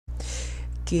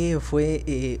Que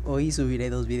fue hoy subiré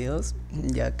dos videos,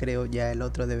 ya creo ya el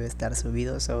otro debe estar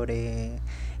subido sobre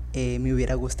me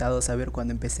hubiera gustado saber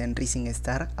cuando empecé en Rising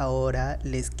Star. Ahora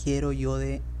les quiero yo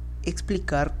de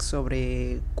explicar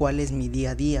sobre cuál es mi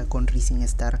día a día con Rising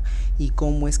Star y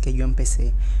cómo es que yo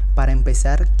empecé. Para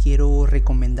empezar quiero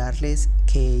recomendarles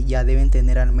que ya deben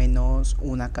tener al menos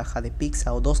una caja de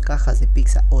pizza o dos cajas de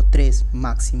pizza o tres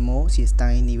máximo si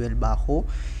están en nivel bajo,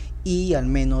 y al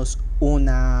menos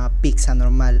una pizza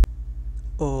normal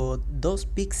o dos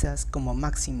pizzas como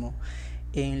máximo.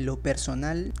 En lo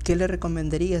personal, ¿qué le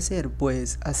recomendaría hacer?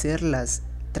 Pues hacerlas,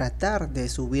 tratar de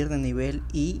subir de nivel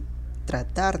y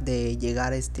tratar de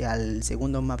llegar al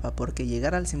segundo mapa, porque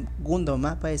llegar al segundo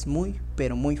mapa es muy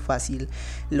pero muy fácil.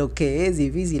 Lo que es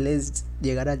difícil es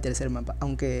llegar al tercer mapa,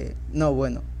 aunque no,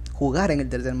 bueno, jugar en el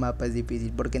tercer mapa es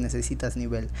difícil porque necesitas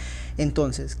nivel.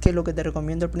 Entonces, ¿qué es lo que te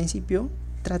recomiendo al principio?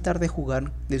 Tratar de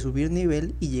jugar, de subir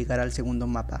nivel y llegar al segundo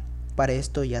mapa. Para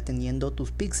esto ya teniendo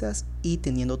tus pizzas y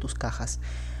teniendo tus cajas.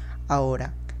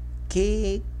 Ahora,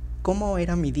 ¿qué, ¿cómo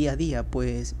era mi día a día?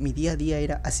 Pues mi día a día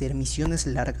era hacer misiones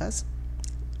largas,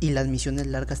 y las misiones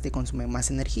largas te consumen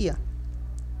más energía.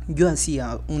 Yo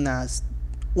hacía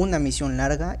una misión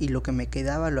larga y lo que me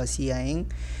quedaba lo hacía en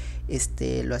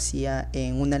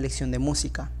una lección de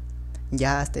música.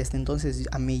 Ya hasta este entonces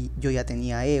a mí yo ya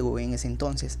tenía ego en ese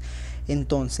entonces.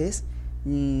 Entonces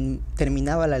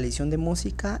terminaba la lección de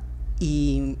música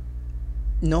y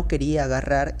no quería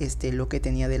agarrar lo que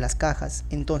tenía de las cajas.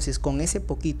 Entonces con ese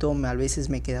poquito a veces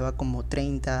me quedaba como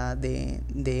 30 de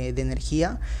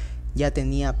energía. Ya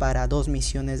tenía para dos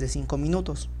misiones de 5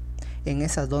 minutos. En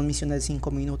esas dos misiones de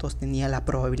 5 minutos tenía la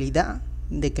probabilidad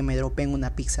de que me dropeen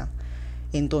una pizza.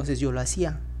 Entonces yo lo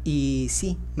hacía y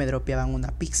sí, me dropeaban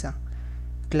una pizza.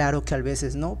 Claro que a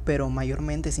veces no, pero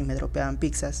mayormente sí me dropeaban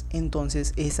pizzas.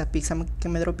 Entonces esa pizza que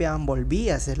me dropeaban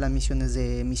volvía a hacer las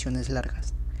misiones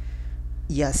largas.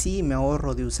 Y así me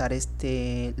ahorro de usar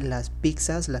las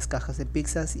pizzas, las cajas de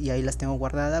pizzas, y ahí las tengo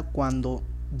guardadas cuando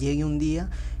llegue un día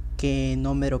que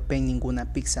no me dropeen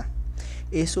ninguna pizza.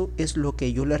 Eso es lo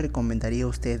que yo les recomendaría a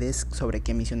ustedes sobre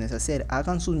qué misiones hacer.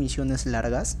 Hagan sus misiones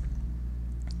largas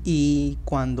y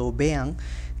cuando vean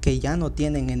que ya no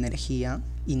tienen energía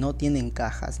y no tienen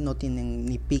cajas, no tienen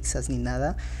ni pizzas ni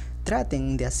nada,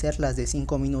 traten de hacerlas de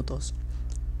 5 minutos.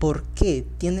 Porque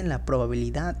tienen la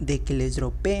probabilidad de que les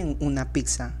dropeen una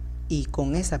pizza, y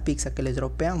con esa pizza que les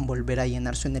dropean volver a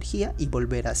llenar su energía y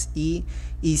volverás. Y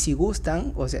si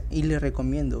gustan, o sea, y les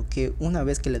recomiendo que una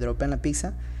vez que le dropean la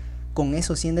pizza, con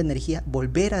esos 100 de energía,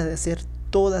 volver a hacer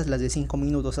todas las de 5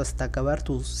 minutos hasta acabar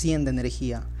tus 100 de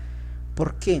energía.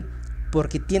 ¿Por qué?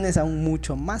 Porque tienes aún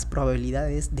mucho más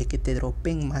probabilidades de que te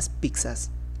dropeen más pizzas.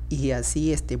 Y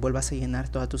así vuelvas a llenar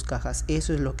todas tus cajas.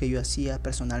 Eso es lo que yo hacía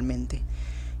personalmente.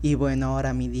 Y bueno,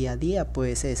 ahora mi día a día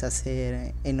pues es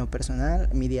hacer, en lo personal,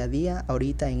 mi día a día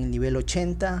ahorita en el nivel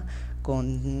 80,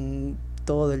 con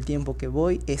todo el tiempo que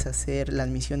voy, es hacer las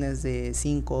misiones de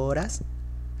 5 horas,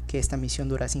 que esta misión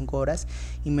dura 5 horas,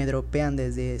 y me dropean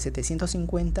desde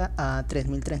 750 a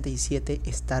 3037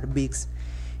 Star Bigs.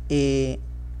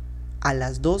 A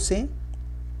las 12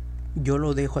 yo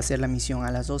lo dejo hacer la misión, a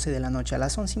las 12 de la noche, a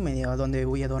las 11:30 donde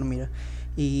voy a dormir,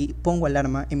 y pongo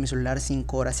alarma en mi celular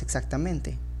 5 horas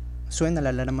exactamente. Suena la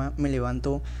alarma, me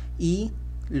levanto y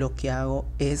lo que hago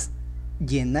es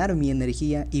llenar mi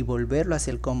energía y volverlo a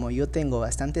hacer. Como yo tengo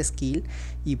bastante skill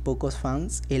y pocos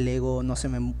fans, el ego no se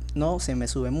me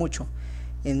sube mucho.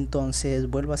 Entonces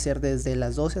vuelvo a hacer desde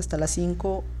las 12 hasta las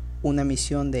 5 una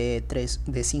misión de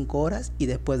 5 horas, y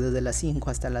después desde las 5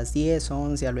 hasta las 10 o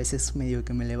 11, a veces medio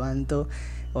que me levanto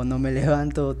o no me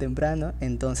levanto temprano,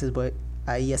 entonces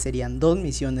ahí ya serían dos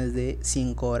misiones de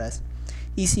 5 horas.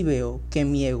 Y si veo que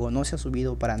mi ego no se ha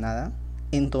subido para nada,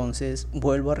 entonces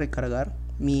vuelvo a recargar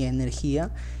mi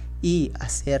energía y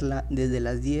hacerla desde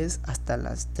las 10 hasta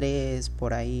las 3,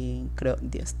 por ahí, creo,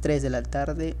 3 de la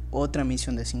tarde, otra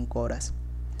misión de 5 horas.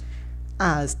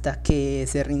 Hasta que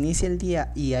se reinicie el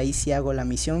día, y ahí sí hago la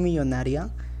misión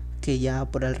millonaria, que ya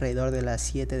por alrededor de las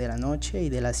 7 de la noche, y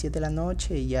de las 7 de la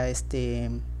noche ya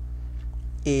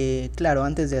claro,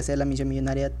 antes de hacer la misión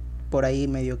millonaria, por ahí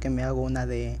medio que me hago una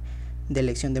de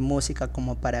lección de música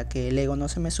como para que el ego no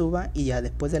se me suba, y ya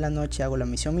después de la noche hago la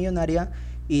misión millonaria,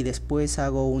 y después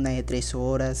hago una de 3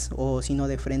 horas, o si no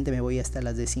de frente me voy hasta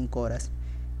las de 5 horas.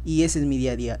 Y ese es mi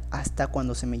día a día, hasta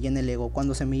cuando se me llene el ego.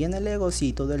 Cuando se me llene el ego,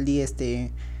 sí, todo el día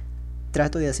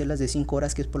trato de hacer las de 5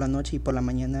 horas, que es por la noche, y por la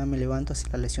mañana me levanto a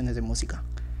hacer las lecciones de música.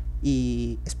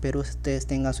 Y espero que ustedes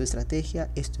tengan su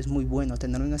estrategia. Esto es muy bueno,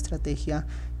 tener una estrategia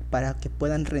para que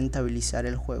puedan rentabilizar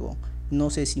el juego. No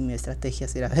sé si mi estrategia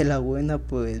será de la buena,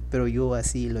 pues, pero yo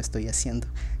así lo estoy haciendo.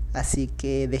 Así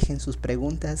que dejen sus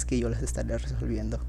preguntas que yo las estaré resolviendo.